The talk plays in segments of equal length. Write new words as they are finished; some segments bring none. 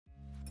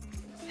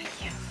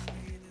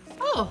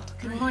Oh,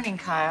 good morning,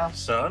 Kyle.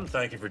 Son,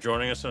 thank you for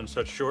joining us on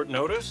such short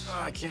notice.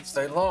 I can't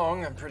stay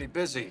long. I'm pretty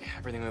busy.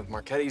 Everything with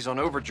Marchetti's on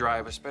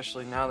overdrive,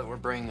 especially now that we're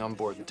bringing on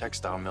board the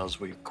textile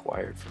mills we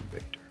acquired from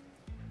Victor.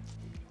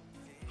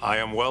 I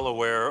am well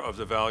aware of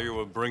the value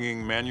of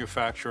bringing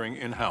manufacturing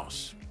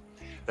in-house.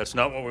 That's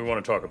not what we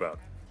want to talk about.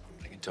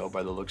 I can tell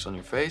by the looks on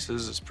your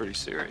faces, it's pretty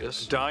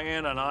serious.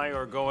 Diane and I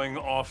are going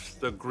off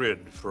the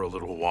grid for a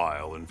little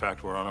while. In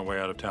fact, we're on our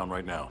way out of town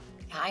right now.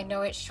 I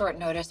know it's short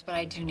notice, but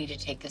I do need to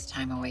take this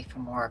time away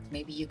from work.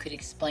 Maybe you could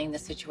explain the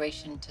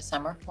situation to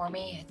Summer for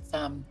me. It's,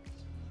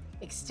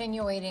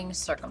 extenuating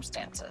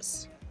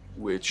circumstances.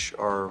 Which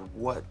are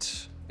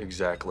what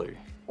exactly?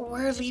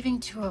 We're leaving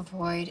to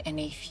avoid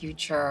any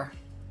future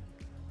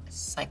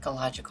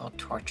psychological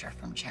torture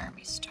from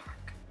Jeremy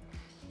Stark.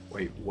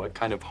 Wait, what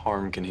kind of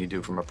harm can he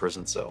do from a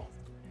prison cell?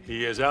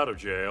 He is out of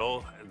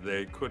jail.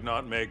 They could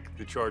not make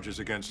the charges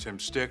against him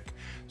stick,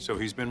 so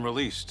he's been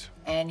released.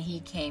 And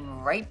he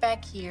came right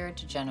back here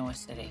to Genoa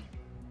City.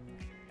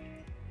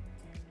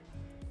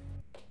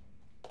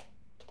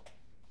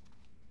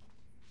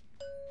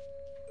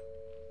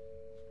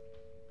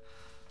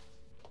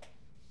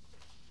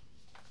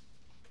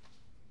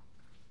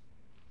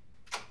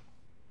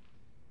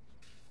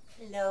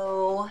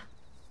 Hello.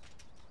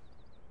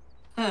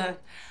 I'm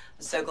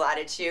so glad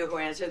it's you who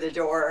answered the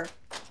door.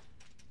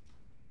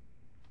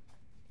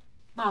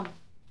 Mom,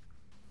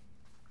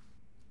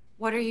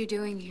 what are you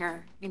doing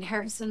here? I mean,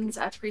 Harrison's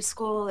at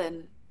preschool,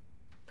 and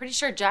pretty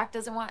sure Jack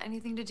doesn't want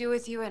anything to do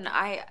with you, and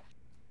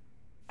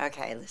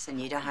Okay, listen,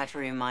 you don't have to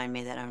remind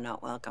me that I'm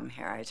not welcome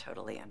here. I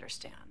totally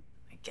understand.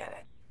 I get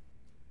it.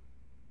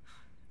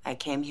 I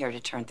came here to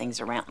turn things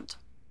around.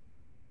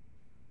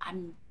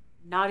 I'm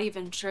not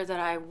even sure that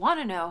I want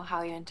to know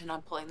how you intend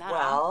on pulling that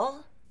off.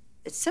 Well,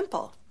 it's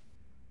simple.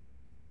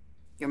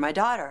 You're my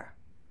daughter.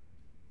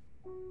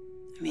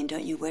 I mean,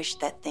 don't you wish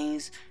that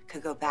things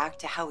could go back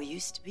to how we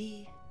used to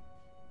be?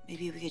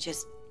 Maybe we could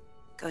just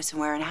go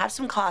somewhere and have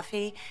some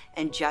coffee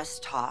and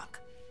just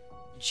talk.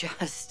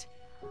 Just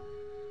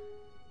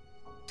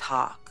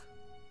talk.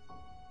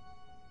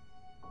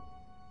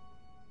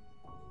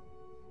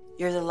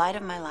 You're the light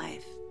of my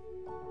life.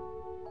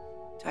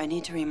 Do I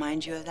need to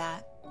remind you of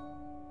that?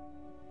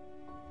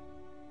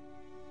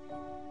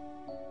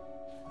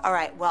 All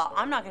right, well,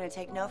 I'm not gonna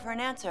take no for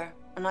an answer.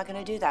 I'm not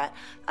gonna do that.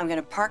 I'm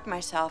gonna park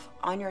myself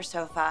on your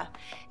sofa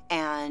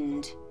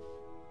and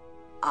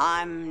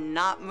I'm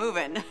not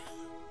moving.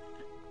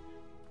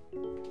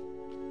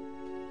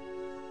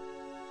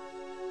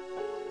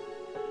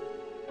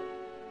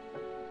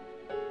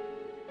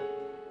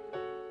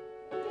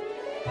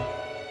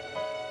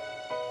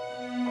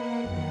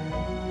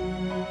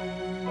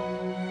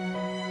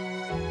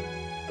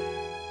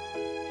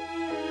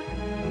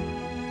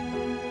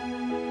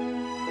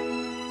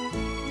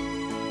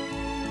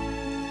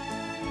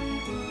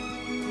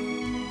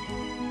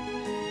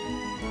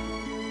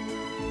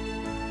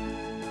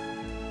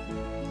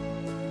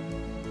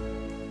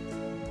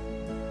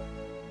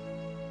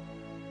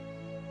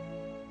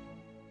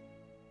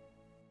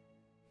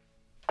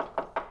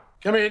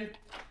 Come in.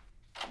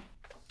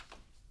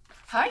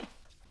 Hi.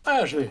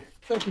 Ashley,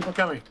 thank you for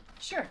coming.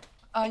 Sure.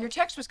 Your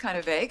text was kind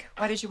of vague.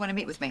 Why did you want to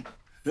meet with me?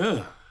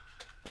 Yeah,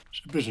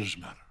 it's a business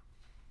matter.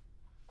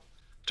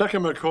 Tucker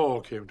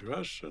McCall came to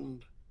us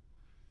and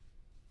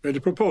made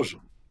a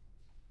proposal.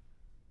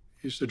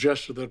 He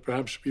suggested that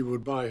perhaps we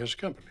would buy his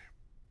company.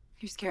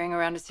 He was carrying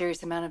around a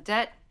serious amount of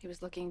debt. He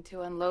was looking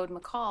to unload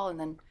McCall, and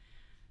then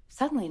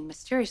suddenly and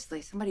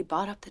mysteriously, somebody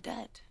bought up the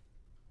debt.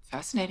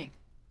 Fascinating.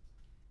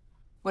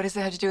 What does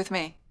that have to do with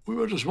me? We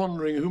were just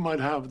wondering who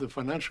might have the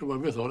financial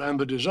wherewithal and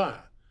the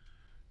desire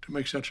to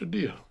make such a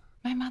deal.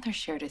 My mother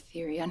shared a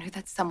theory on who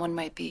that someone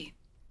might be.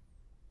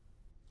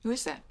 Who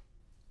is that?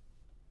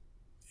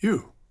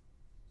 You.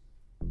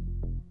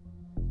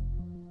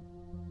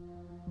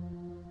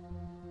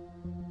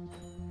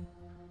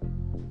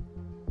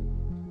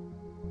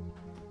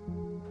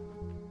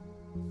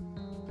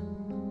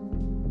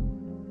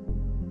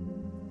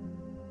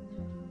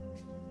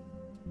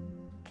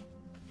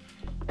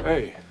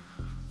 Hey.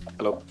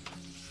 Hello.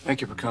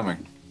 Thank you for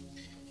coming.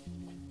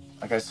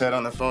 Like I said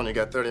on the phone, you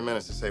got 30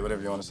 minutes to say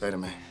whatever you want to say to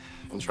me.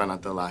 And try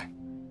not to lie.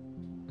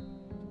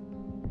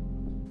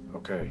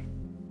 Okay.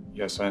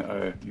 Yes,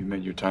 you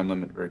made your time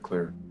limit very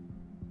clear.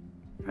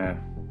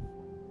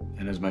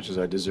 And as much as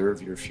I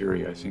deserve your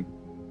fury, I think,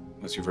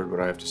 once you've heard what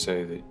I have to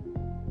say, that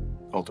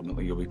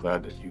ultimately you'll be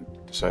glad that you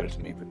decided to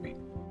meet with me.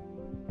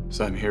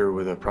 So I'm here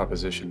with a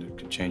proposition that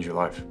could change your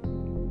life.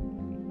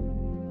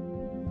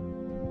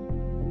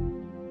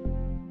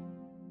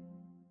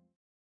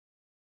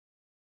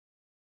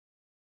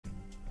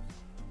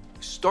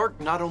 Stark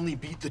not only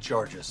beat the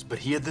charges, but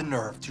he had the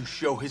nerve to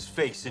show his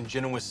face in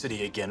Genoa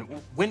City again.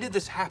 When did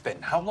this happen?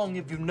 How long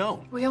have you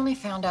known? We only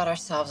found out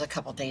ourselves a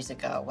couple days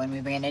ago when we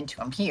ran into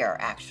him here,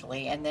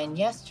 actually. And then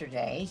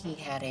yesterday, he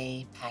had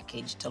a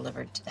package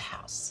delivered to the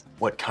house.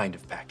 What kind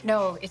of package?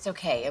 No, it's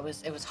okay. It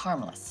was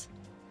harmless.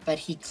 But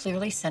he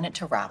clearly sent it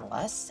to rattle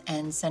us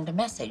and send a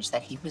message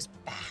that he was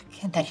back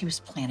and that he was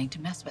planning to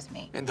mess with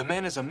me. And the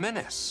man is a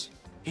menace.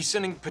 He's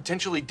sending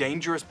potentially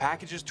dangerous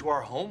packages to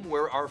our home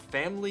where our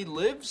family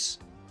lives?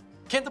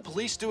 Can't the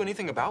police do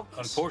anything about this?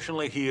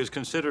 Unfortunately, he is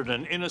considered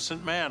an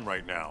innocent man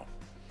right now.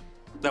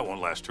 That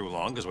won't last too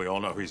long, because we all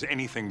know he's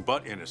anything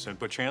but innocent,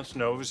 but Chance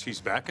knows he's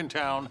back in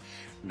town,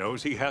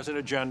 knows he has an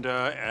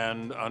agenda,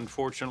 and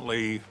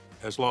unfortunately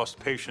has lost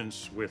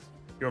patience with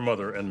your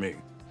mother and me.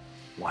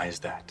 Why is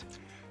that?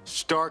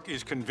 Stark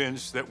is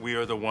convinced that we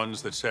are the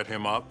ones that set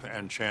him up,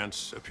 and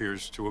Chance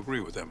appears to agree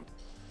with him.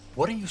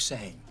 What are you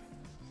saying?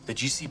 The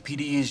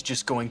GCPD is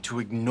just going to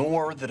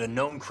ignore that a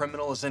known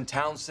criminal is in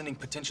town sending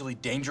potentially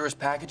dangerous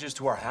packages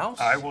to our house?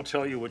 I will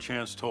tell you what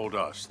Chance told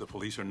us. The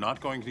police are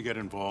not going to get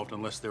involved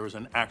unless there is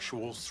an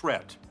actual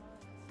threat.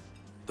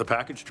 The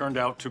package turned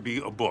out to be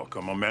a book,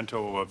 a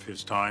memento of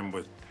his time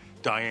with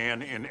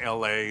Diane in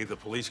LA. The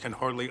police can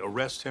hardly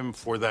arrest him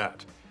for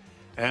that.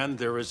 And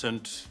there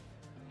isn't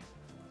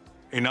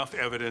enough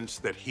evidence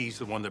that he's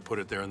the one that put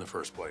it there in the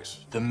first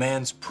place. The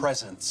man's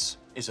presence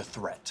is a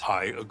threat.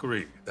 I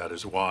agree. That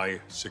is why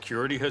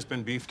security has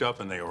been beefed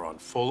up and they are on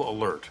full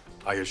alert.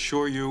 I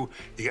assure you,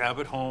 the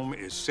Abbott home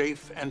is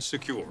safe and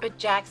secure. But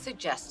Jack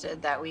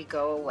suggested that we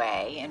go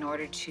away in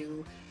order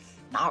to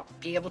not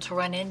be able to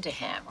run into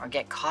him or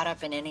get caught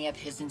up in any of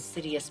his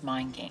insidious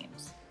mind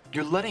games.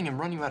 You're letting him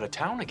run you out of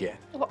town again.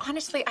 Well,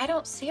 honestly, I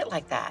don't see it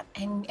like that,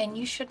 and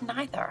you shouldn't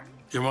either.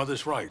 Your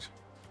mother's right.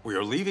 We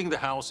are leaving the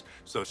house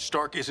so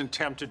Stark isn't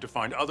tempted to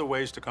find other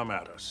ways to come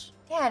at us.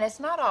 Yeah, and it's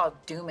not all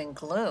doom and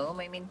gloom.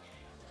 I mean,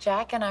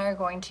 Jack and I are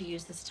going to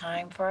use this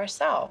time for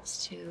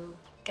ourselves to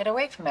get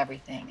away from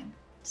everything and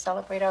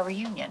celebrate our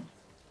reunion.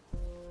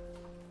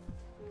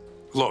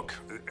 Look,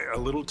 a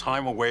little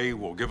time away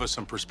will give us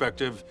some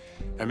perspective,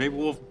 and maybe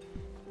we'll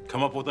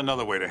come up with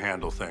another way to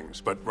handle things.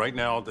 But right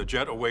now, the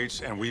jet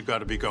awaits, and we've got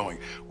to be going.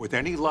 With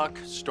any luck,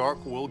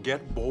 Stark will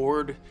get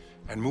bored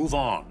and move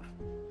on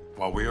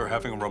while we are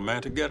having a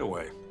romantic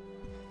getaway.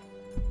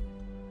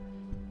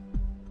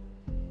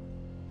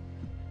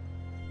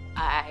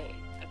 I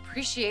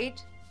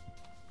appreciate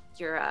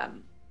your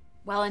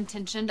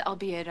well-intentioned,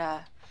 albeit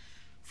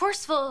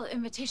forceful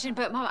invitation,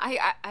 but Mom,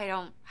 I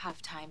don't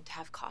have time to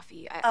have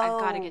coffee. I've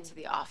got to get to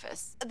the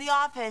office. The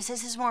office,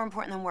 this is more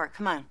important than work.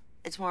 Come on.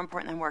 It's more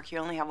important than work. You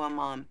only have one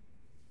mom.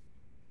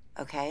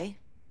 Okay?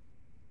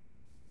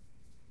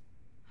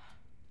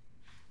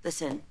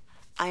 Listen,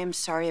 I am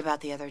sorry about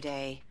the other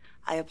day.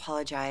 I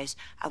apologize.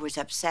 I was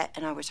upset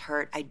and I was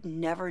hurt. I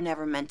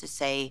never meant to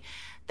say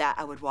that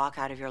I would walk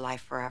out of your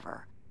life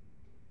forever.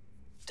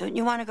 Don't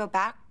you want to go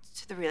back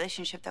to the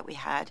relationship that we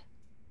had?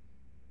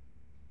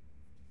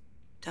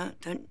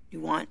 Don't you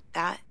want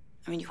that?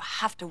 I mean, you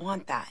have to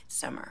want that,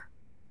 Summer.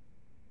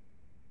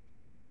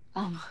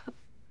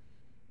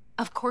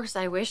 Of course,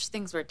 I wish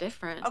things were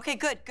different. Okay,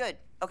 good.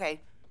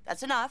 Okay,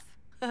 that's enough.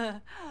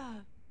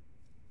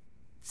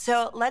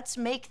 So let's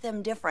make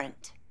them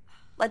different.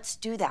 Let's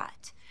do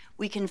that.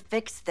 We can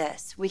fix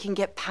this. We can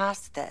get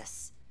past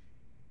this.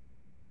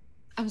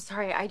 I'm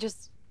sorry,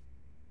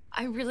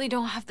 I really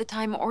don't have the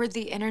time or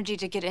the energy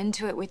to get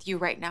into it with you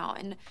right now.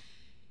 And,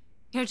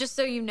 just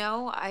so you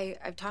know,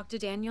 I've talked to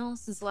Daniel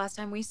since the last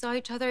time we saw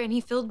each other, and he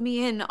filled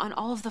me in on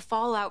all of the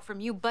fallout from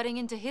you butting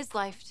into his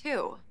life,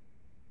 too.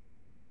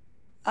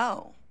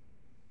 Oh.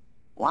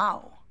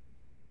 Wow.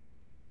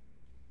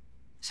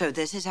 So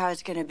this is how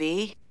it's gonna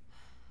be?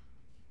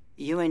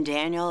 You and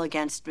Daniel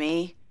against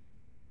me?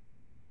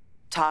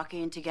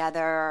 Talking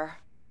together,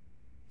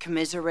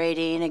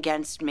 commiserating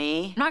against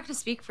me? I'm not gonna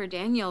speak for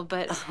Daniel,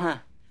 but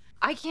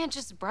I can't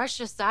just brush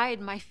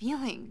aside my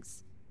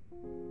feelings.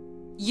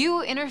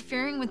 You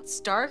interfering with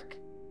Stark,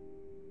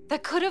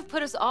 that could have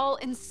put us all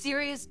in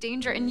serious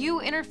danger, and you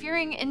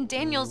interfering in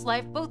Daniel's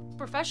life, both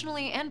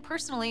professionally and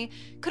personally,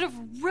 could have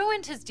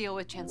ruined his deal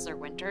with Chancellor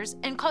Winters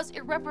and caused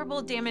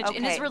irreparable damage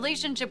in his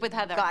relationship with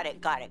Heather. Got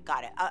it.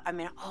 I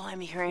mean, all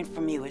I'm hearing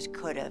from you is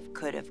could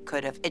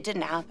have. It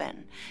didn't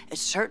happen. It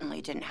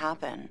certainly didn't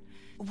happen.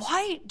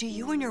 Why do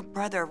you and your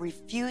brother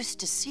refuse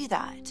to see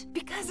that?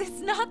 Because it's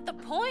not the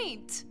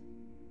point.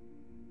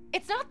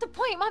 It's not the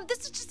point, Mom. This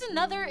is just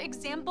another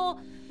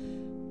example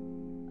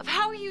of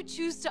how you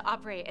choose to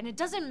operate. And it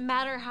doesn't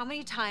matter how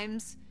many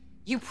times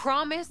you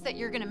promise that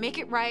you're gonna make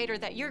it right or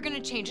that you're gonna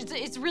change.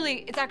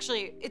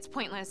 It's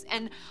pointless.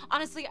 And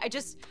honestly,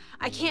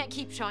 I can't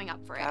keep showing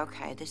up for it.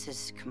 Okay, this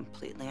is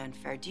completely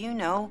unfair. Do you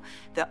know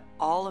that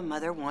all a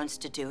mother wants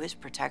to do is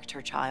protect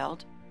her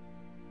child?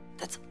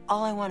 That's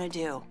all I want to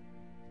do.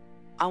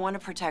 I want to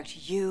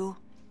protect you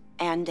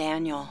and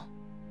Daniel.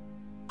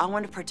 I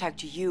want to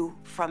protect you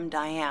from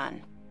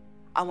Diane.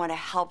 I want to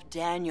help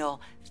Daniel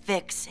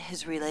fix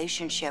his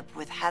relationship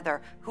with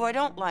Heather, who I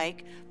don't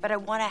like, but I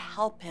want to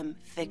help him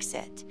fix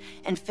it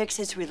and fix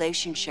his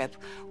relationship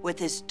with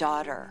his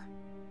daughter.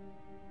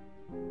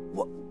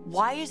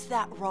 Why is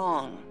that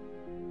wrong?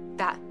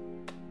 That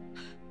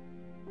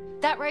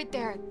right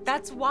there,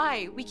 that's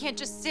why we can't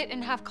just sit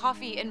and have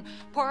coffee and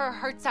pour our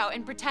hearts out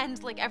and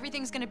pretend like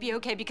everything's gonna be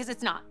okay, because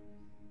it's not.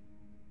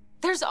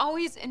 There's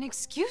always an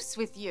excuse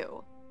with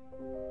you.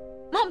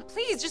 Mom,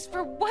 please, just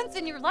for once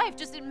in your life,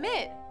 just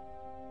admit.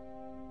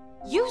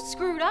 You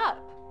screwed up.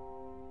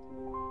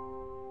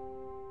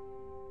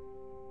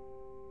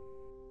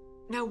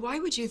 Now, why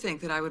would you think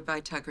that I would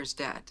buy Tucker's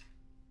debt?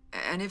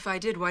 And if I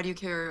did, why do you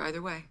care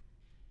either way?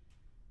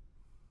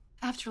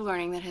 After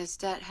learning that his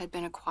debt had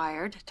been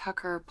acquired,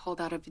 Tucker pulled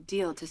out of a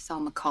deal to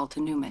sell McCall to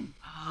Newman.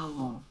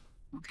 Oh,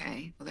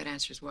 okay. Well, that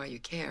answers why you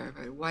care.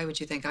 But why would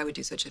you think I would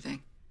do such a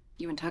thing?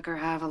 You and Tucker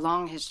have a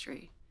long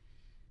history.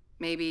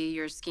 Maybe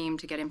your scheme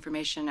to get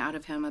information out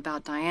of him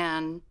about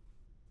Diane,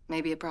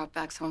 maybe it brought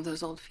back some of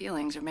those old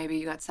feelings, or maybe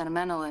you got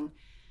sentimental and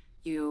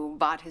you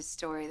bought his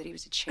story that he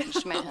was a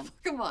changed man.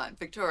 Come on,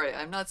 Victoria.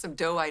 I'm not some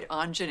doe-eyed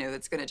ingenue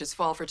that's going to just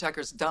fall for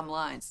Tucker's dumb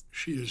lines.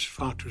 She is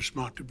far too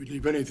smart to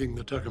believe anything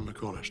that Tucker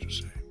McCall has to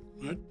say,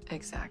 right?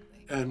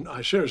 Exactly. And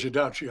I seriously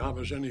doubt she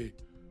harbors any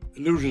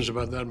illusions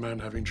about that man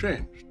having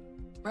changed.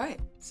 Right.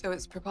 So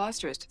it's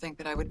preposterous to think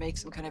that I would make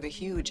some kind of a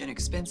huge and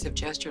expensive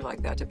gesture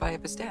like that to buy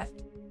up his debt.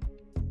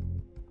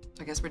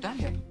 I guess we're done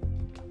here.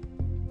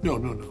 No.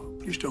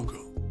 Please don't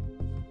go.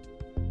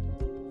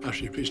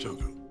 Ashley, please don't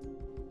go.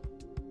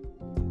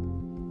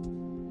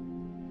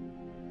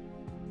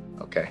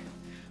 Okay.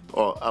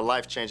 Well, a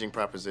life-changing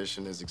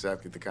proposition is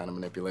exactly the kind of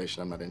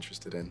manipulation I'm not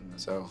interested in,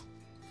 so...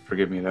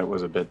 Forgive me, that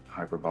was a bit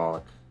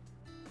hyperbolic.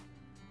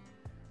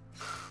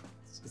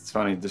 It's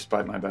funny,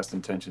 despite my best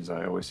intentions,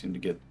 I always seem to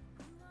get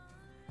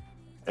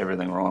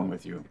everything wrong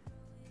with you.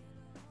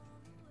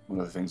 One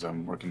of the things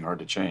I'm working hard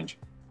to change.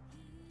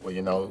 Well,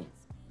 you know,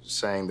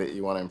 saying that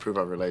you want to improve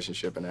our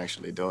relationship and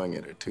actually doing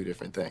it are two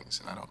different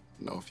things, and I don't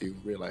know if you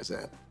realize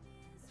that.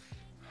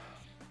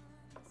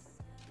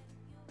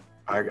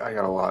 I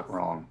got a lot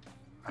wrong.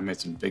 I made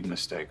some big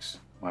mistakes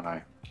when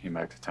I came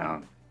back to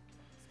town.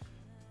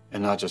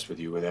 And not just with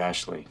you, with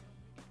Ashley.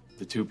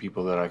 The two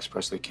people that I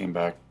expressly came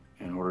back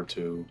in order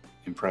to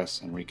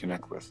impress and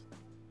reconnect with.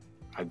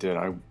 I did.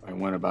 I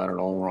went about it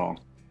all wrong.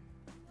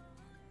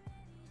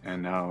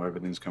 And now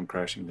everything's come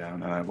crashing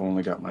down, and I've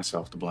only got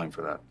myself to blame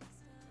for that.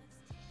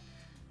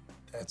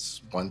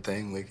 That's one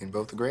thing we can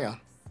both agree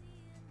on.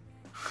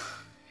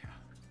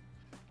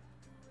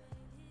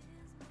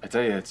 I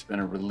tell you, it's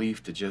been a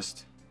relief to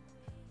just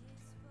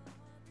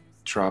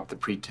drop the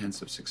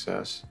pretense of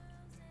success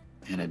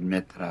and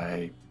admit that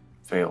I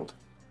failed.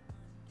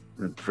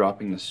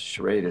 Dropping this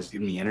charade has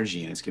given me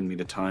energy, and it's given me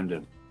the time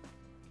to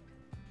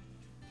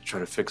try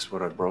to fix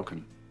what I've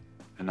broken.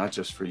 And not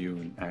just for you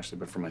and Ashley,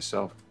 but for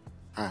myself.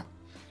 All right.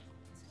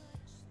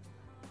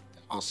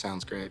 That all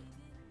sounds great.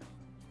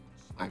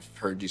 I've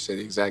heard you say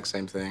the exact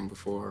same thing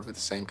before with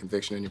the same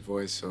conviction in your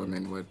voice, so I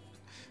mean,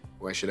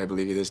 why should I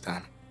believe you this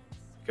time?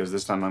 Because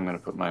this time I'm going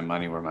to put my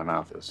money where my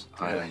mouth is.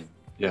 Really?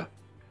 Yeah.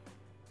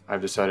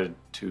 I've decided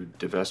to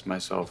divest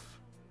myself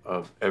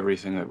of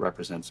everything that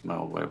represents my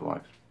old way of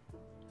life.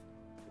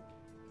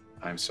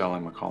 I'm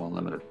selling McCall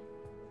Unlimited.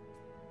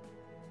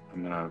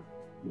 I'm going to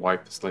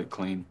wipe the slate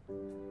clean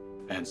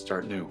and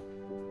start new.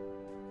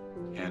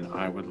 And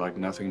I would like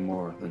nothing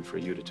more than for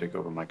you to take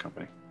over my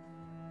company.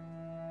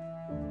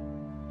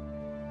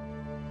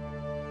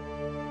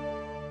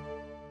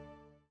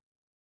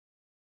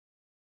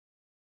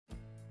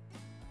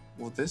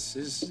 Well, this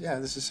is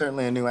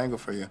certainly a new angle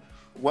for you.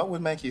 What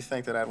would make you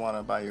think that I'd want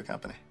to buy your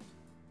company?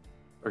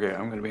 Okay,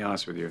 I'm going to be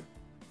honest with you.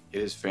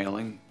 It is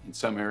failing in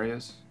some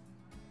areas.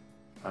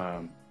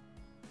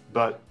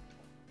 But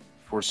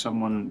for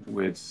someone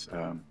with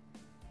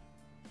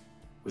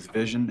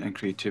vision and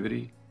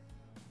creativity,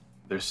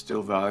 there's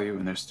still value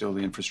and there's still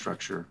the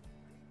infrastructure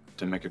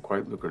to make it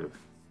quite lucrative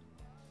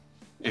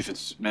if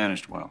it's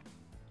managed well.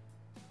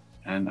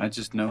 And I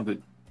just know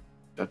that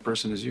that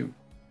person is you.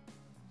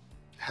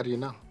 How do you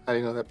know? How do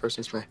you know that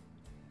person's me?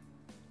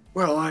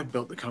 Well, I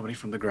built the company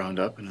from the ground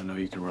up, and I know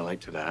you can relate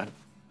to that.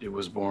 It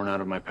was born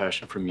out of my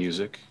passion for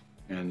music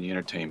and the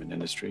entertainment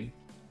industry.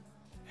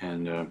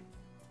 And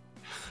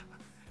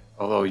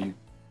although you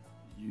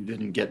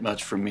didn't get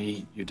much from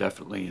me, you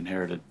definitely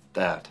inherited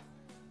that.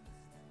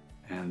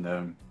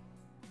 And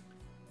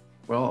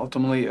well,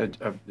 ultimately,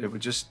 it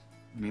would just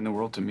mean the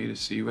world to me to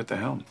see you at the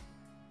helm.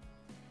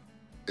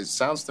 It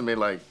sounds to me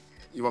like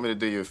you want me to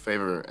do you a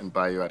favor and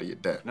buy you out of your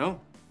debt. No.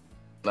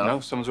 No? No,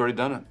 someone's already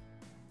done it.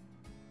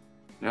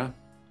 Yeah.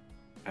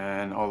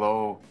 And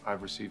although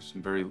I've received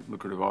some very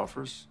lucrative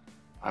offers,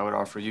 I would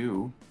offer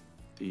you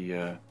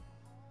the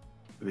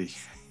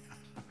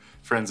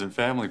friends and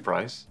family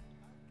price.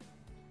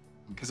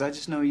 Because I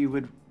just know you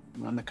would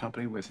run the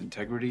company with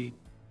integrity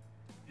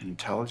and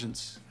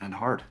intelligence and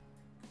heart.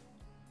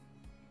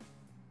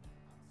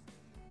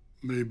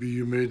 Maybe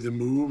you made the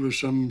move as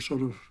some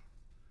sort of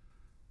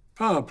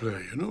power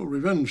play,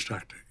 revenge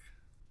tactic.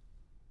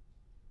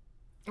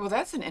 Well,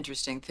 that's an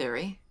interesting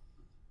theory.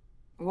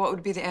 What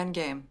would be the end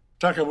game?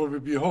 Tucker will be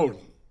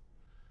beholden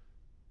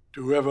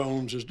to whoever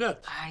owns his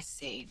debt. I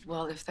see.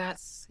 Well, if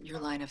that's your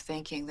line of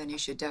thinking, then you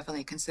should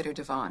definitely consider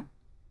Devon.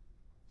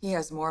 He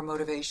has more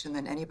motivation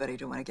than anybody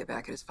to want to get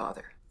back at his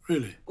father.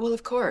 Really? Well,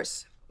 of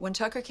course. When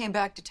Tucker came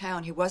back to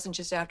town, he wasn't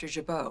just after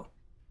Jabot.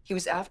 He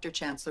was after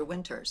Chancellor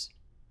Winters.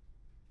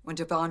 When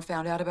Devon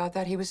found out about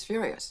that, he was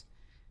furious.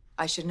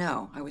 I should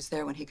know. I was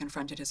there when he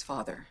confronted his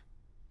father.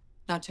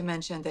 Not to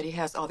mention that he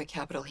has all the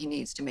capital he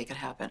needs to make it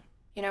happen.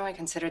 You know, I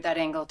considered that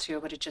angle too,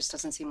 but it just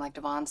doesn't seem like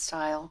Devon's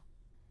style.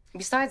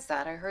 Besides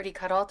that, I heard he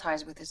cut all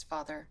ties with his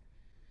father.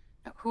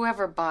 Now,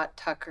 whoever bought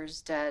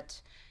Tucker's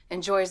debt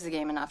enjoys the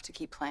game enough to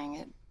keep playing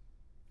it,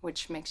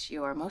 which makes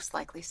you our most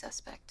likely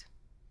suspect.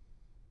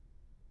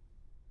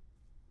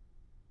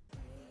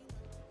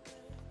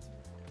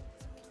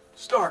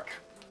 Stark,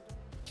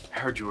 I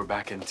heard you were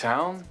back in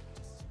town.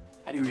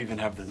 How do you even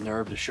have the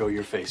nerve to show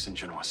your face in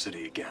Genoa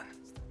City again?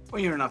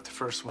 Well, you're not the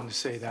first one to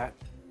say that.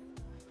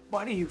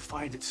 Why do you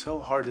find it so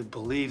hard to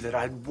believe that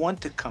I'd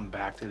want to come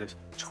back to this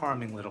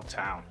charming little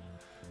town?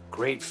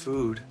 Great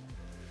food,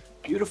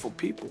 beautiful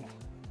people,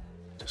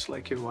 just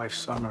like your wife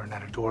Summer and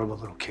that adorable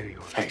little kitty.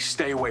 Hey,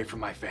 stay away from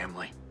my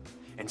family.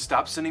 And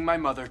stop sending my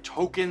mother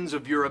tokens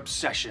of your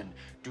obsession.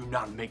 Do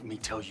not make me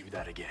tell you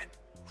that again.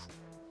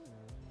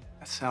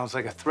 That sounds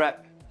like a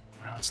threat.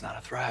 No, it's not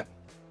a threat.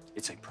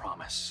 It's a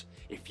promise.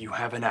 If you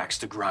have an axe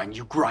to grind,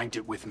 you grind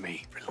it with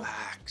me.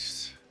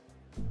 Relax.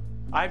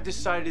 I've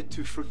decided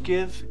to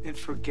forgive and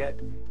forget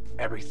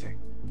everything.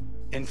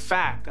 In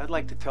fact, I'd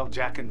like to tell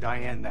Jack and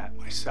Diane that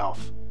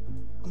myself.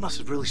 I must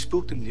have really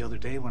spooked them the other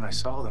day when I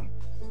saw them.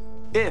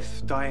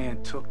 If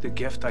Diane took the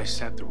gift I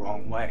sent the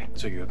wrong way.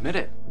 So you admit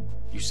it.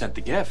 You sent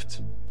the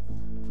gift.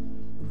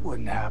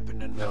 Wouldn't happen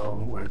to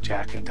know where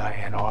Jack and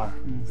Diane are,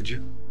 would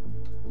you?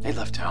 They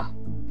left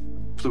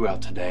town. Flew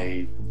out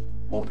today.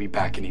 Won't be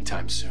back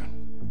anytime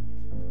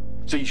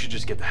soon. So you should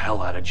just get the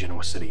hell out of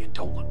Genoa City and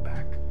don't look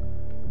back.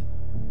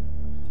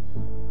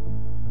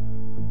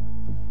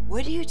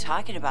 What are you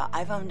talking about?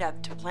 I've owned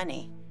up to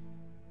plenty.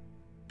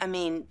 I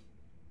mean,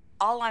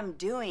 all I'm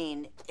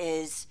doing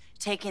is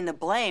taking the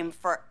blame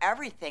for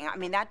everything. I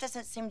mean, that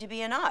doesn't seem to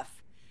be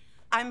enough.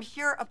 I'm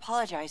here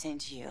apologizing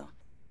to you.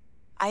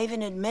 I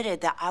even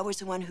admitted that I was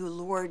the one who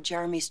lured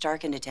Jeremy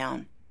Stark into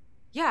town.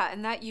 Yeah,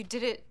 and that you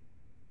did it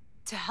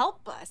to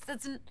help us.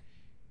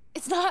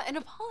 It's not an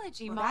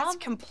apology, Well, Mom. that's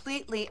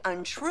completely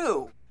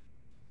untrue.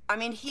 I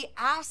mean, he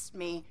asked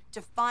me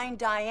to find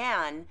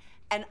Diane,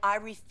 and I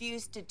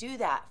refused to do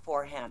that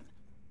for him.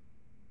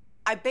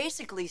 I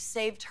basically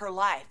saved her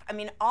life. I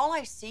mean, all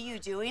I see you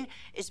doing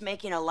is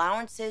making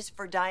allowances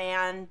for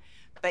Diane,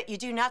 but you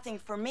do nothing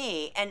for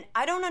me, and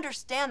I don't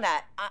understand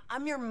that.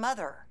 I'm your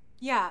mother.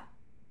 Yeah.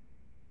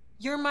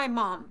 You're my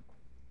mom.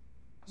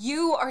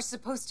 You are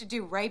supposed to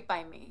do right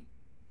by me.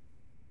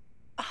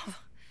 Oh,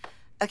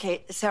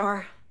 okay,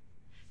 Summer,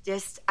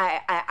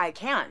 I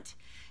can't.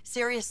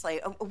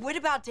 Seriously, what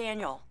about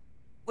Daniel?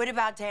 What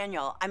about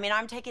Daniel? I mean,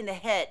 I'm taking the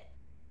hit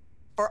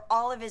for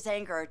all of his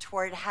anger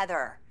toward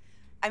Heather.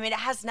 I mean, it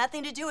has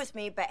nothing to do with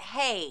me, but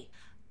hey,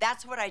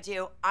 that's what I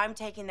do. I'm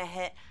taking the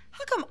hit.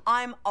 How come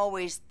I'm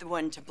always the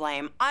one to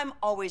blame? I'm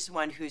always the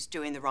one who's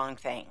doing the wrong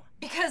thing.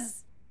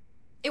 Because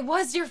it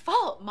was your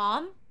fault,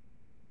 Mom.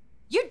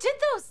 You did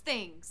those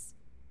things.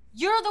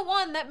 You're the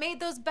one that made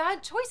those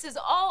bad choices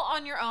all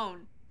on your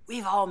own.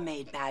 We've all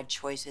made bad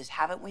choices,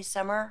 haven't we,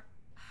 Summer?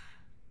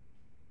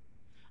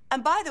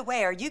 And by the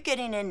way, are you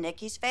getting in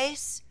Nikki's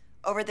face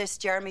over this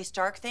Jeremy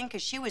Stark thing?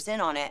 Because she was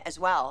in on it as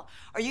well.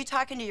 Are you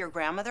talking to your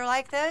grandmother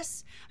like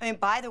this? I mean,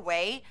 by the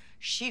way,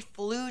 she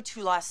flew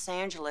to Los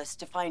Angeles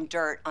to find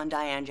dirt on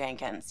Diane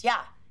Jenkins.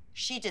 Yeah,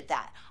 she did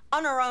that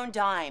on her own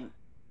dime.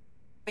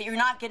 But you're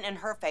not getting in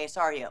her face,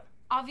 are you?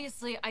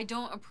 Obviously, I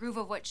don't approve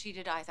of what she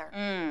did either.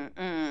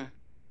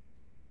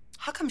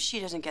 How come she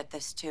doesn't get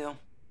this too?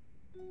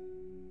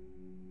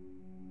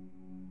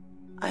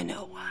 I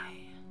know why.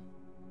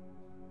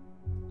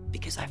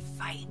 Because I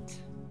fight.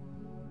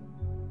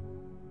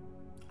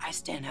 I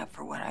stand up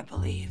for what I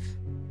believe,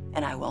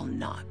 and I will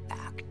not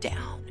back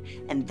down.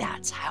 And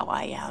that's how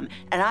I am,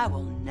 and I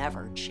will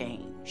never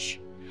change.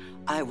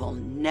 I will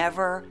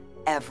never,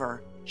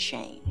 ever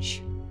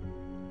change.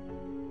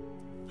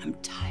 I'm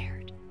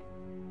tired,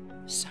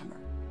 Summer.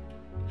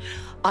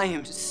 I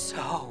am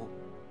so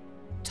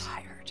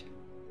tired.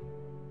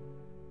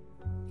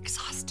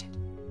 Exhausted.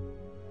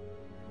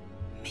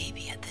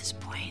 Maybe at this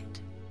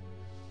point,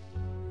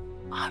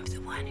 I'm the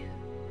one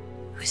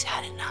who's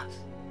had enough.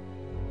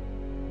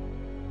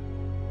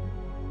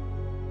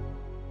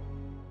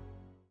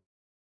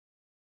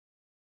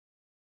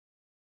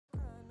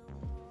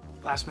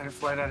 Last minute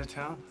flight out of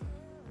town?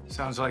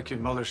 Sounds like your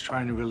mother's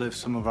trying to relive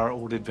some of our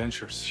old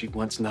adventures. She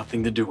wants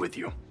nothing to do with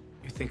you.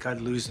 You think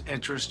I'd lose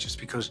interest just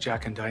because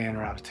Jack and Diane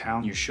are out of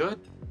town? You should.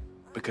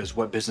 Because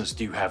what business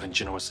do you have in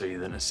Genoa City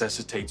that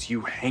necessitates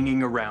you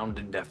hanging around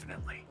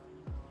indefinitely?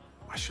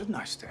 Why shouldn't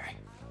I stay?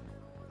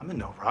 I'm in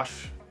no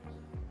rush.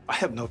 I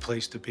have no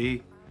place to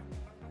be.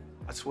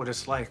 That's what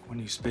it's like when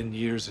you spend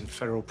years in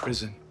federal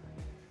prison.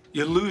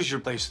 You lose your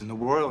place in the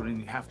world and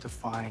you have to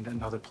find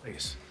another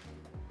place.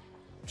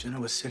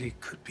 Genoa City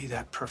could be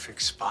that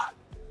perfect spot.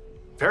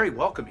 Very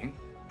welcoming,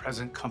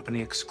 present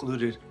company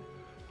excluded.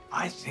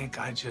 I think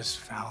I just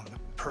found the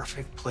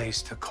perfect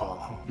place to call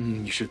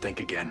home. You should think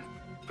again,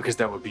 because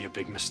that would be a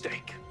big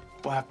mistake.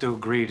 We'll have to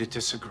agree to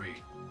disagree.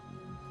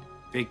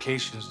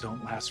 Vacations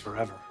don't last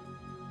forever.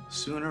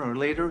 Sooner or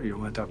later,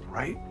 you'll end up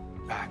right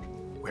back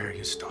where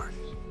you started.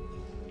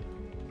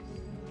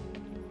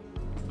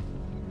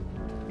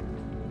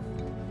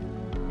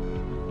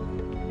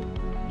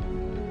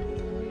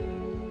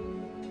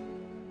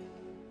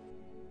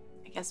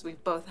 guess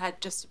we've both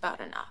had just about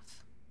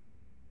enough.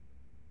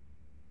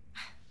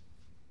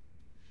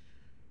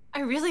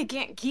 I really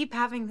can't keep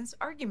having this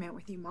argument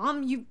with you,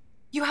 Mom. You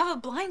have a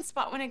blind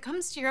spot when it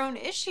comes to your own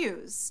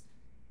issues.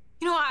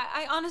 You know,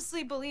 I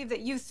honestly believe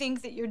that you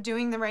think that you're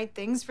doing the right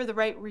things for the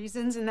right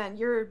reasons and that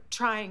you're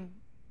trying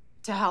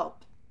to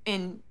help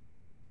in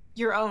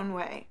your own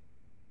way.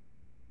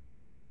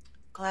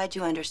 Glad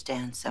you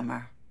understand,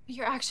 Summer.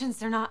 Your actions,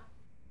 they're not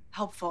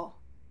helpful.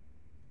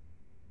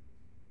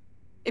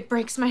 It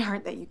breaks my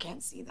heart that you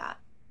can't see that.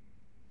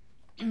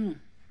 You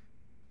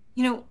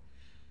know,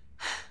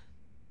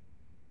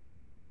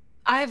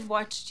 I've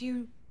watched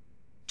you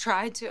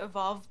try to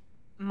evolve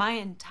my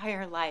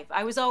entire life.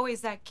 I was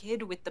always that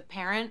kid with the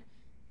parent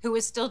who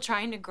was still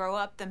trying to grow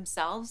up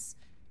themselves.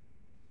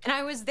 And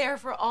I was there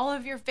for all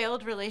of your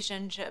failed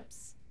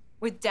relationships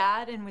with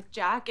Dad and with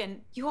Jack.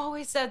 And you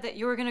always said that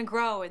you were gonna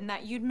grow and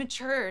that you'd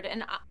matured.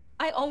 And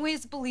I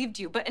always believed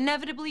you, but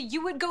inevitably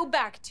you would go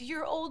back to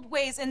your old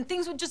ways and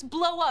things would just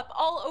blow up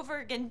all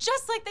over again,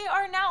 just like they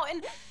are now.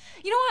 And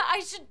you know what?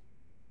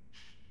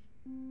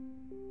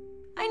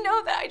 I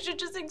know that I should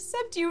just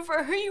accept you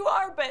for who you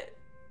are, but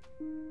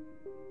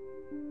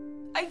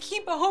I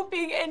keep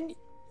hoping and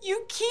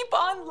you keep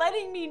on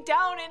letting me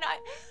down, and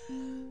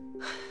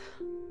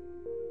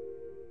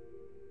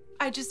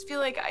I just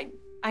feel like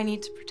I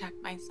need to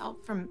protect myself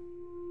from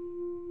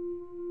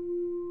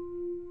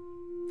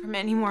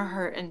any more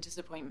hurt and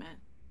disappointment.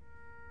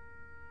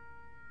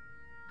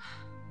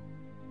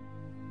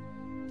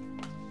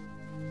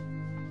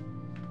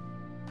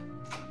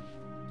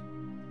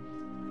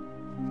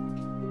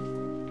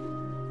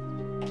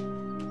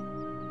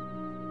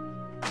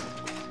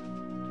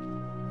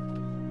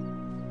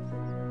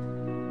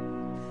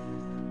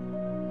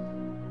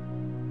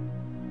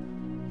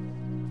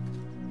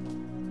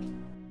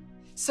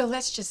 So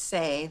let's just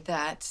say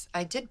that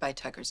I did buy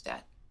Tucker's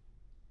debt.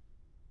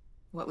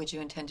 What would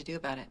you intend to do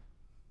about it?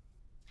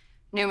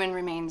 Newman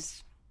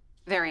remains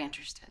very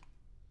interested.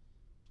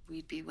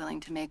 We'd be willing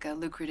to make a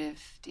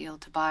lucrative deal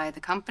to buy the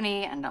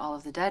company and all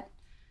of the debt.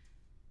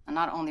 And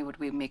not only would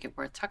we make it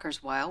worth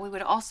Tucker's while, we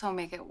would also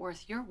make it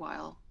worth your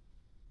while.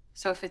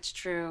 So if it's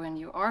true and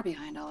you are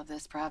behind all of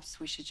this, perhaps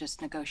we should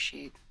just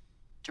negotiate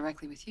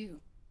directly with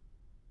you.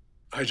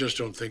 I just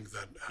don't think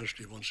that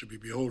Ashley wants to be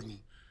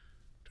beholden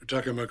to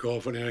Tucker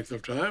McCall for any length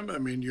of time. I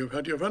mean, you've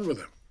had your fun with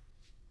him.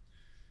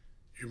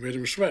 You made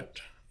him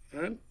sweat,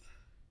 right?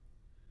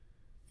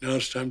 Now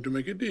it's time to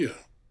make a deal.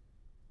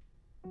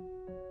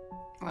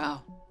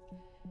 Wow.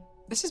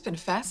 This has been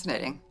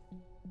fascinating.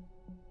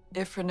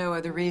 If for no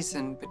other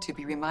reason but to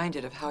be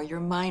reminded of how your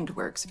mind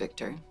works,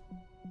 Victor.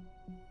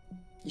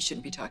 You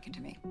shouldn't be talking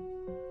to me.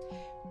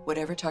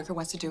 Whatever Tucker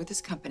wants to do with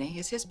his company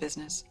is his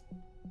business.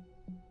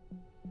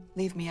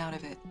 Leave me out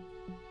of it.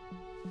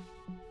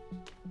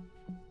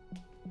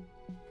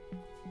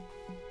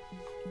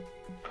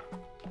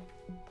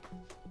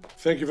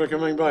 Thank you for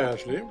coming by,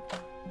 Ashley.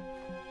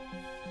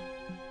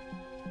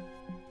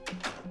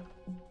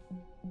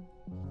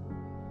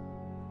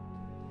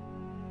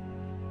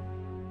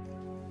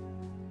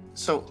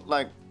 So,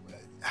 like,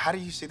 how do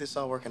you see this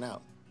all working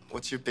out?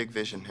 What's your big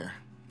vision here?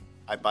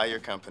 I buy your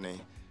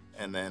company,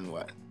 and then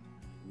what?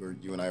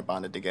 You and I are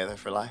bonded together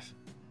for life?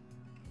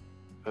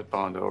 That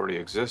bond already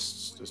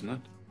exists, doesn't it?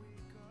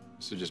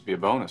 This would just be a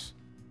bonus.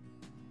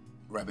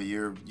 Right, but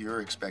you're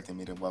expecting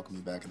me to welcome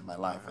you back into my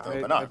life with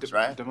open arms,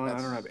 right? Devon, I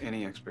don't have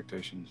any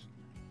expectations.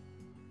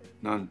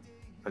 None.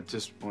 I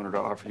just wanted to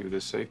offer you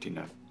this safety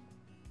net.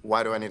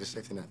 Why do I need a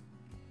safety net?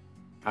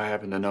 I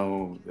happen to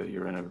know that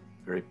you're in a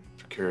very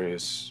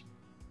precarious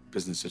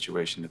business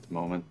situation at the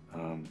moment.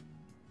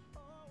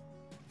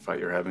 Fight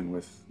you're having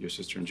with your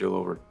sister and Jill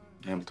over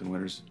Hamilton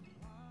Winters.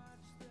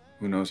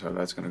 Who knows how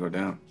that's going to go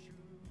down?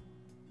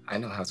 I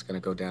know how it's going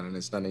to go down, and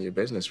it's none of your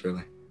business,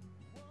 really.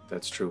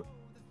 That's true.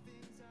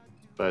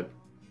 But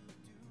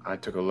I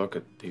took a look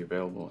at the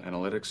available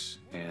analytics,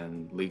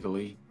 and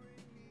legally,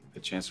 the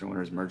Chancellor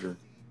Winters merger,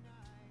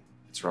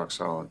 it's rock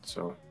solid.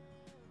 So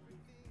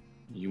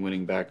you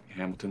winning back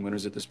Hamilton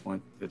Winters at this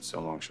point, it's a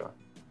long shot.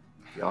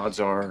 The odds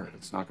are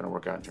it's not going to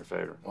work out in your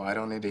favor. Well, I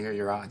don't need to hear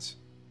your odds,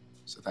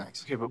 so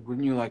thanks. Okay, but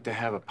wouldn't you like to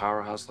have a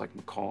powerhouse like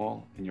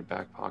McCall in your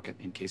back pocket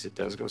in case it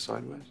does go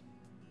sideways?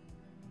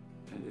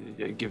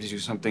 It gives you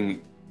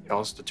something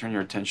else to turn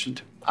your attention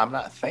to. I'm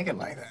not thinking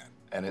like that.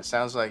 And it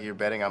sounds like you're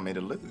betting on me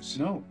to lose.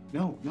 No.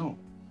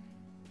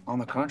 On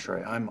the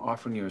contrary, I'm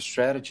offering you a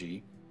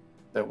strategy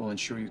that will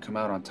ensure you come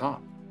out on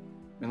top.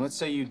 And let's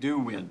say you do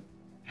win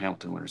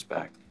Hamilton Winters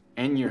back,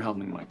 and you're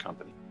helming my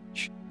company.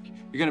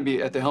 You're going to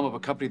be at the helm of a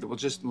company that will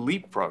just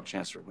leapfrog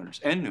Chancellor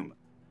Winters and Newman.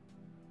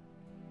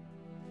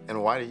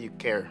 And why do you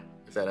care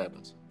if that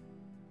happens?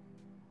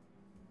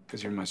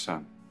 Because you're my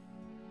son.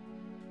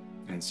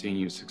 And seeing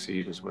you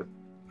succeed is what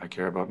I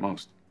care about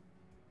most.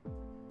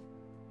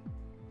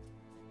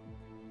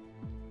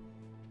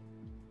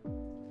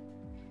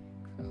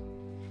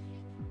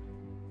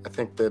 I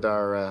think that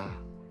our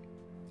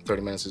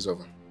 30 minutes is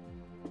over.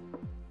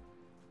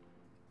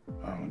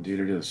 Oh, indeed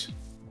it is.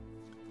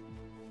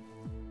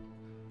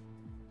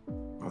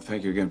 Well, Well,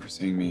 thank you again for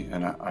seeing me,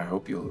 and I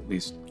hope you'll at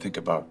least think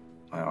about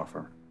my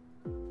offer.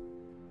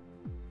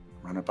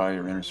 Run it by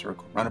your inner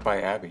circle. Run it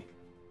by Abby.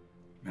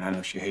 I mean, I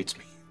know she hates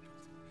me.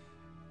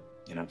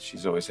 You know,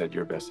 she's always had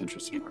your best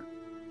interest in heart.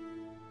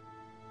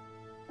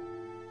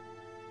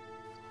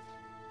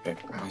 Okay,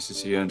 nice to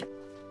see you, and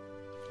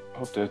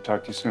hope to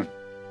talk to you soon.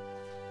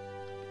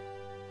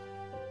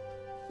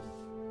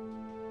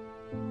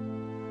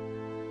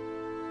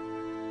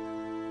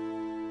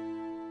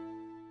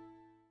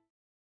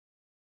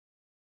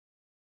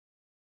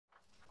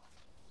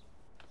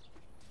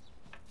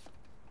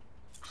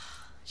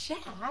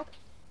 Jack,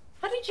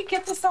 how did you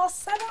get this all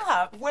set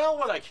up? Well,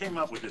 when I came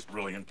up with this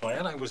brilliant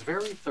plan, I was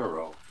very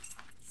thorough.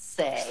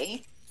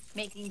 Say,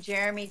 making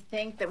Jeremy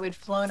think that we'd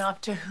flown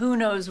off to who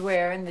knows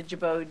where in the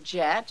Jabot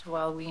jet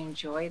while we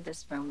enjoyed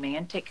this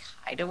romantic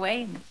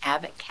hideaway in the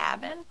Abbott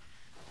cabin.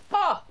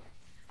 Oh,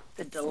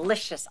 the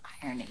delicious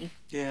irony.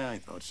 Yeah, I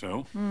thought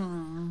so.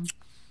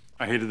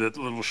 I hated that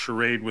little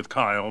charade with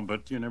Kyle,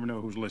 but you never know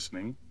who's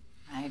listening.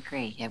 I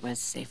agree. It was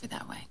safer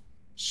that way.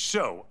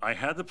 So, I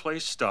had the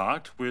place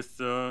stocked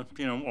with, all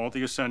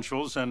the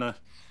essentials and a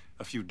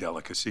few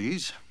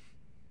delicacies.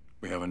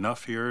 We have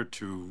enough here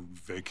to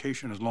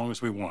vacation as long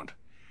as we want.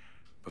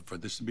 But for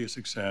this to be a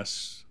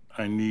success,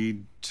 I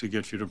need to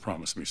get you to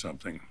promise me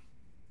something.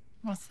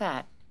 What's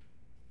that?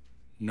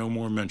 No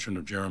more mention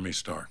of Jeremy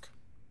Stark.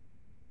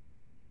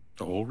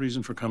 The whole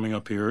reason for coming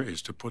up here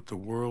is to put the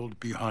world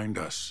behind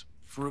us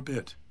for a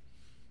bit.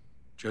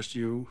 Just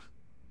you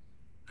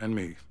and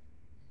me.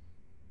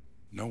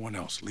 No one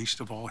else, least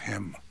of all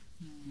him.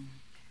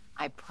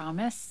 I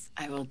promise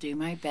I will do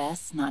my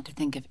best not to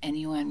think of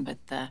anyone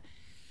but the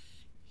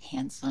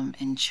handsome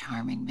and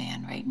charming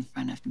man right in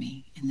front of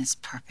me in this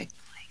perfect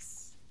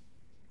place.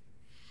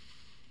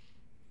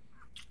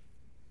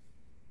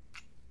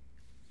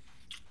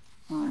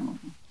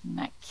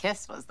 That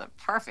kiss was the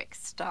perfect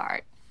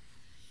start.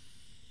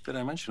 Did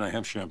I mention I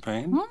have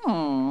champagne?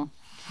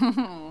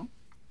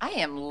 I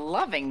am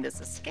loving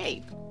this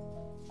escape.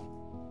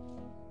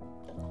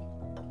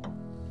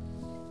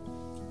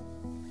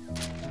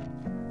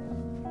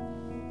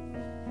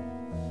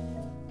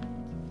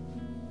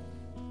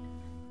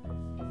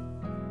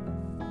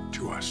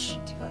 To us.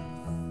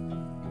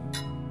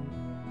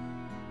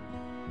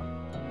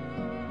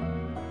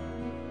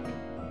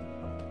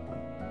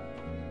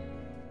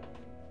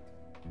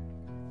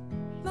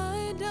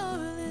 My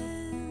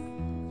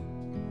darling,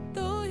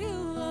 though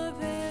you are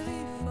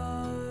very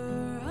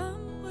far,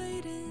 I'm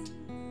waiting.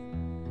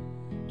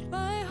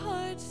 My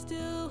heart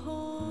still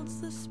holds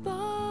the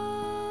spark.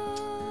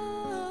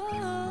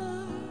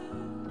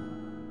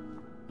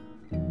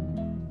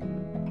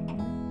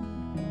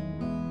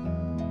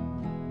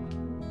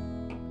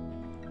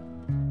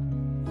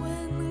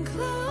 When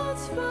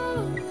clouds fall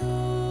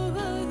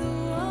over the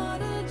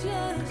water,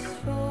 just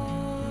follow.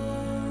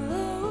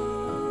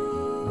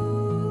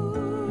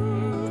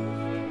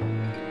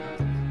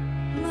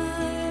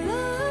 My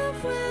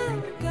love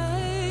will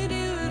guide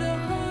you to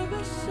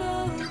harbor, so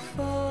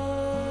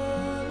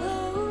follow.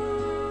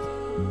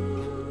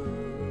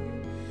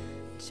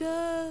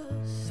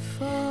 Just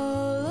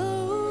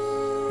follow.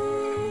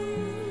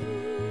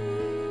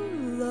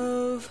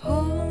 Love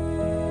home.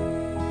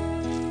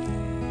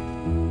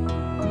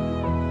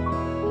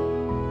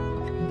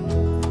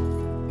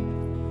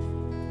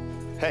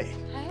 Hey,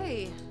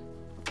 Hey.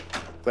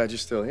 glad you're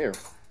still here.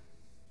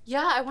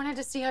 Yeah, I wanted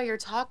to see how your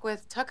talk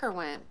with Tucker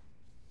went.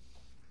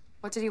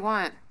 What did he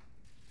want?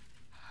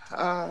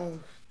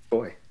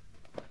 Boy.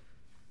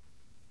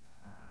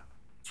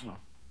 Well,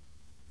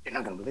 you're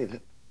not gonna believe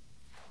it.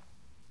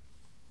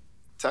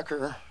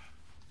 Tucker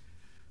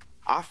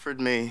offered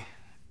me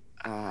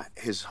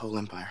his whole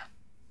empire.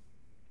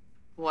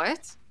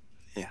 What?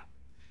 Yeah.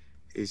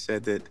 He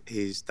said that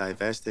he's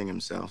divesting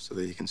himself so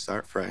that he can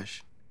start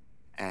fresh,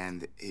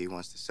 and he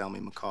wants to sell me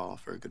McCall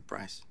for a good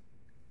price.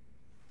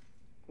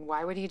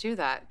 Why would he do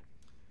that?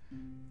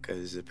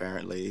 Because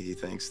apparently he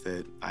thinks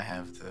that I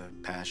have the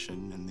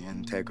passion and the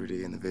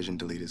integrity and the vision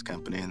to lead his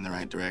company in the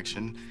right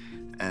direction.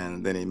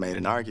 And then he made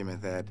an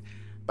argument that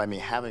by me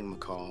having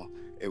McCall,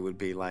 it would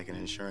be like an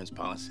insurance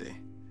policy,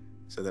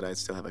 so that I'd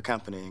still have a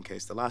company in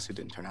case the lawsuit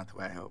didn't turn out the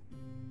way I hoped.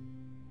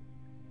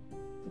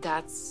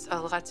 That's a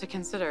lot to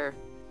consider.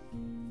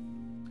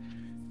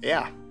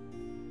 Yeah.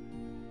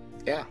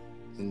 Yeah.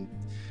 And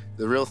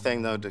the real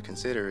thing, though, to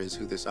consider is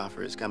who this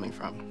offer is coming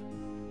from.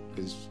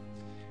 Because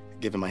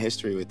given my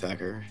history with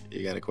Tucker,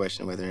 you got to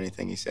question whether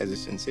anything he says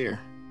is sincere.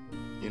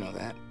 You know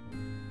that.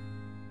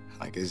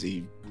 Like, is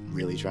he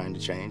really trying to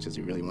change? Does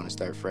he really want to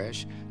start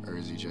fresh? Or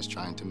is he just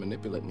trying to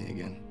manipulate me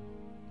again?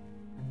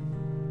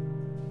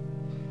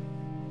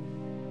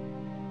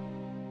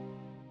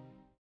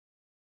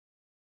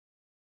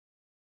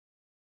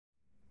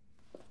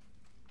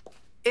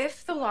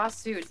 If the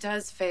lawsuit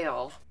does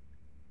fail,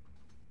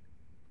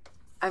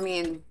 I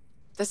mean,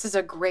 this is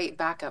a great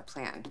backup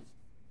plan.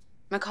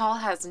 McCall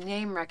has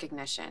name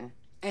recognition.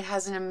 It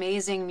has an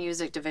amazing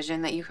music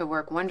division that you could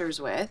work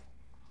wonders with.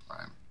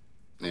 Right.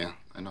 Yeah,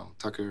 I know.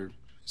 Tucker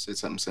said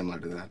something similar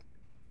to that.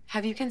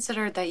 Have you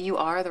considered that you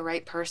are the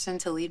right person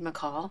to lead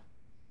McCall?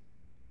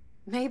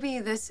 Maybe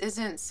this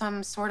isn't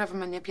some sort of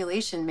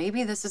manipulation.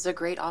 Maybe this is a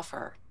great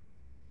offer.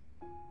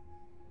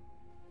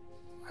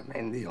 I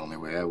mean, the only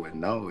way I would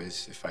know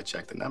is if I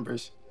check the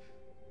numbers.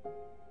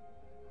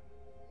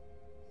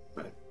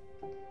 But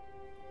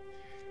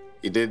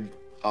you did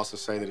also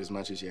say that as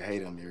much as you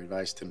hate him, your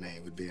advice to me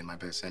would be in my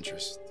best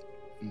interest.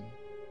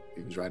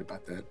 He was right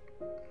about that.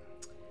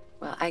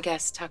 Well, I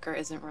guess Tucker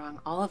isn't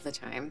wrong all of the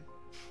time.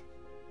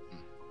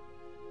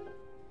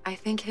 I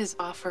think his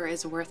offer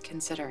is worth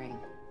considering.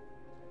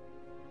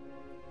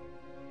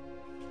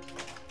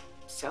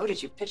 So,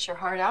 did you pitch your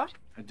heart out?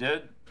 I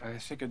did. I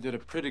think I did a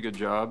pretty good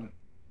job.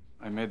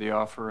 I made the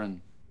offer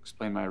and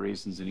explained my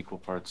reasons in equal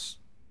parts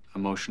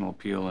emotional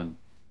appeal and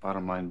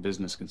bottom line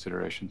business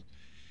considerations.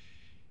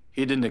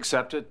 He didn't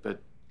accept it,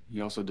 but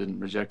he also didn't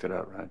reject it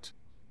outright.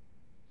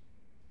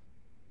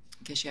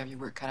 I guess you have your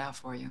work cut out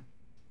for you.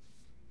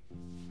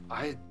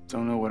 I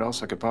don't know what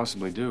else I could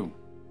possibly do.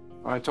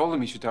 I told him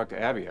he should talk to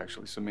Abby,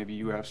 actually, so maybe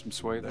you have some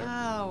sway there.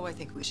 Oh, I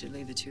think we should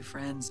leave the two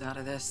friends out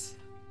of this.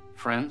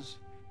 Friends?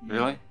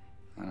 Really?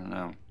 I don't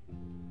know.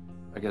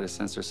 I get a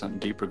sense there's something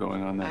deeper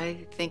going on there.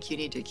 I think you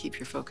need to keep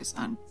your focus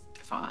on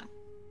Devon.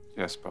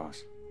 Yes,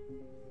 boss.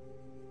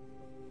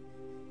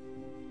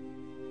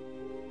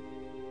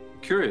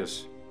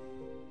 Curious.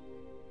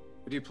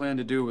 What do you plan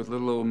to do with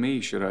little old me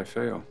should I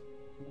fail?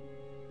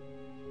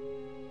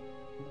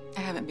 I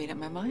haven't made up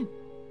my mind.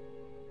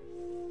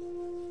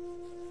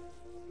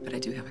 But I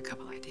do have a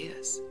couple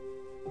ideas.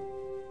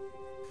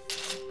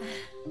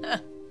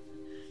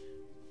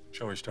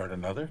 Shall we start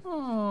another?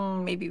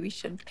 Maybe we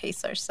should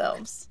pace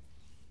ourselves.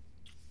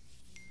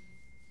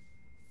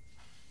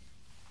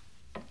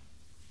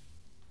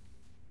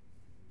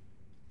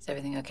 Is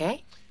everything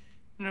okay?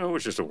 No, it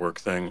was just a work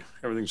thing.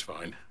 Everything's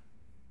fine.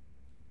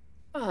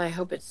 Well, I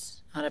hope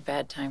it's not a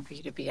bad time for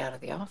you to be out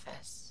of the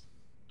office.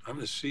 I'm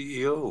the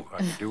CEO. I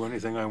can do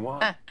anything I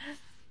want.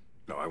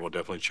 No, I will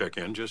definitely check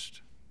in,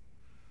 just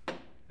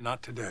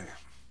not today.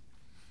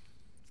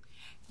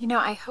 You know,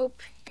 I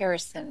hope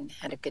Harrison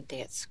had a good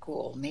day at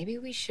school. Maybe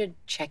we should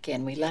check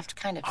in. We left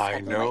kind of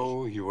suddenly. I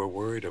know you are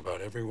worried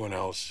about everyone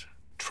else.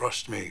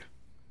 Trust me,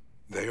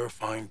 they are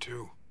fine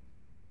too.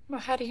 Well,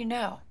 how do you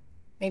know?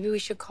 Maybe we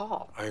should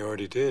call. I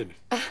already did.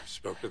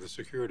 Spoke to the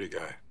security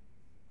guy.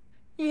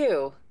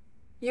 You're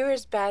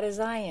as bad as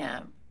I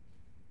am.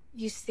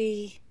 You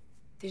see,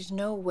 there's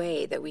no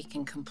way that we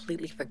can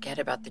completely forget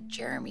about the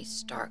Jeremy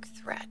Stark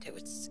threat.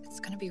 It's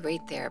going to be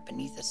right there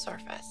beneath the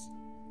surface.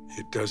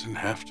 It doesn't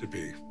have to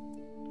be.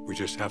 We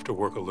just have to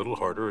work a little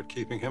harder at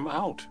keeping him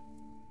out.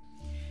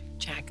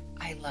 Jack,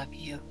 I love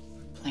you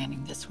for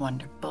planning this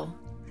wonderful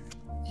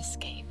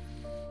escape.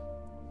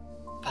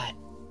 But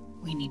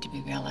we need to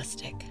be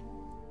realistic.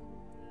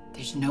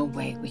 There's no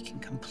way we can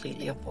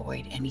completely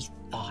avoid any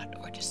thought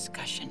or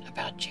discussion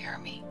about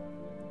Jeremy.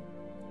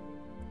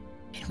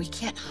 And we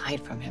can't hide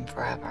from him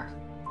forever.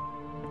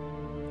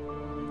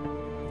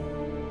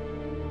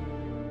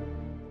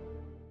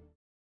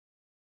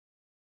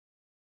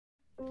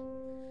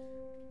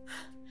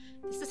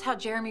 This is how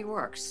Jeremy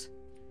works.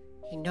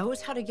 He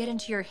knows how to get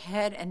into your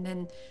head, and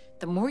then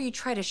the more you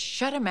try to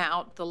shut him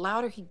out, the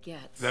louder he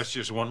gets. That's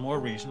just one more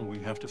reason we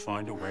have to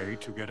find a way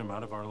to get him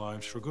out of our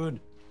lives for good.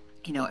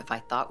 You know, if I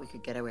thought we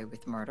could get away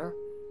with murder,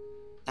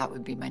 that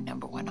would be my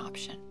 #1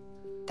 option.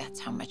 That's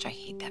how much I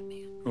hate that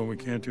man. Well, we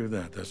can't do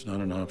that. That's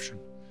not an option.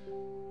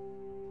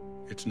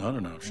 It's not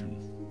an option.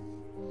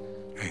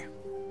 Hey,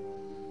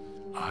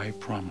 I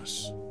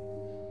promise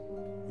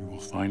we will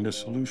find a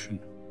solution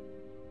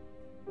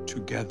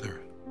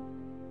together.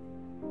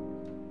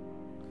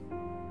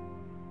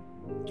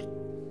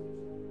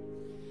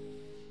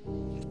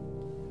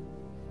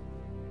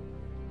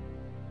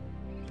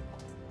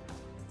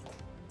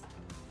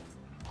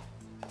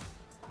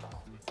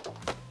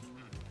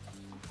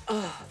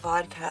 Oh,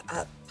 vodka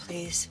up,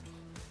 please.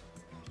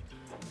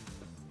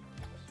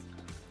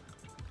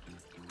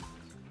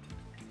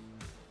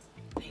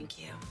 Thank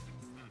you.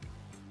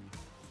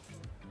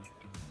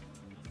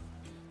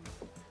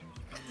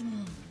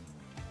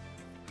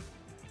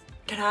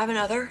 Can I have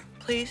another,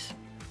 please?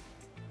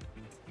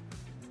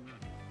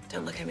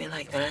 Don't look at me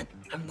like that.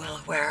 I'm well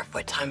aware of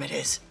what time it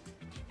is.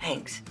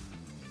 Thanks.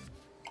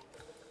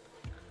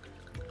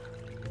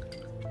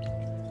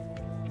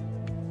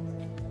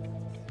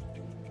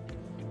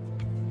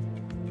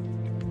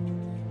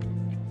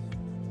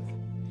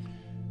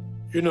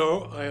 You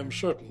know, I am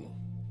certain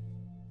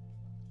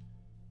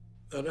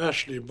that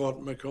Ashley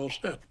bought McCall's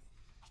head.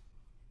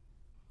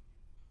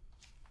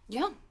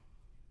 Yeah.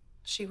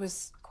 She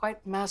was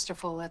quite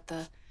masterful at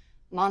the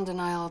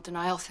non-denial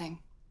denial thing.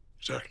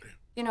 Exactly.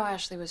 You know,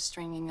 Ashley was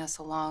stringing us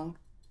along,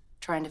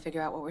 trying to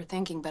figure out what we're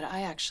thinking, but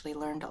I actually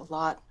learned a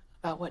lot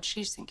about what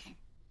she's thinking.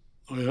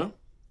 Oh, yeah?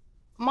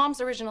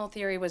 Mom's original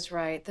theory was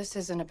right. This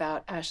isn't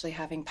about Ashley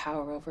having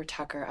power over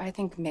Tucker. I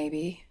think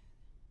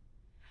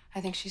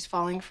she's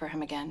falling for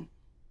him again.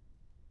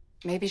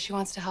 Maybe she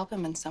wants to help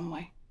him in some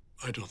way.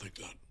 I don't think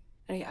that.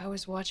 I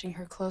was watching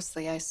her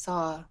closely. I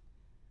saw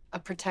a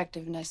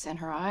protectiveness in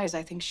her eyes.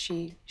 I think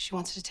she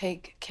wants to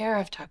take care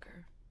of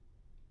Tucker.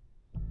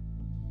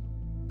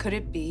 Could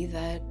it be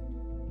that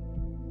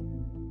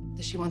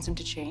she wants him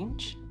to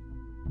change?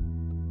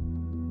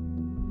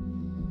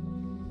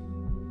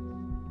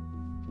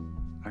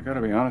 I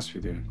gotta be honest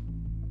with you.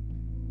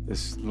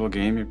 This little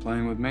game you're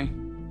playing with me,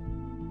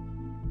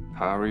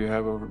 power you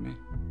have over me,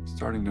 I'm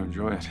starting to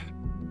enjoy it.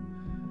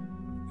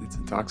 It's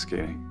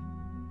intoxicating.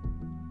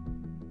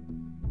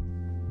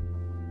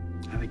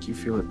 I think you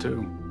feel it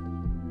too.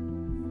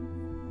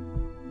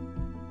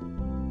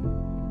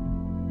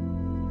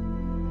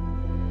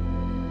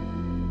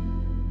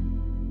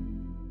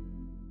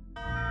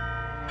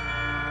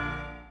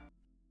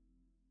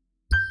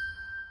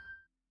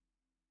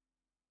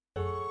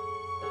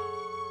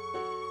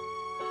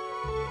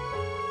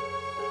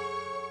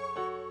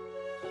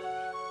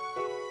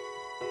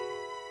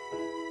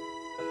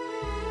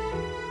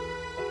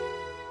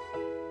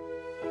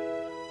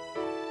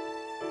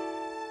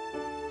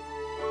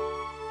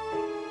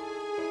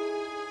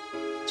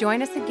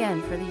 Join us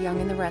again for The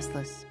Young and the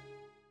Restless.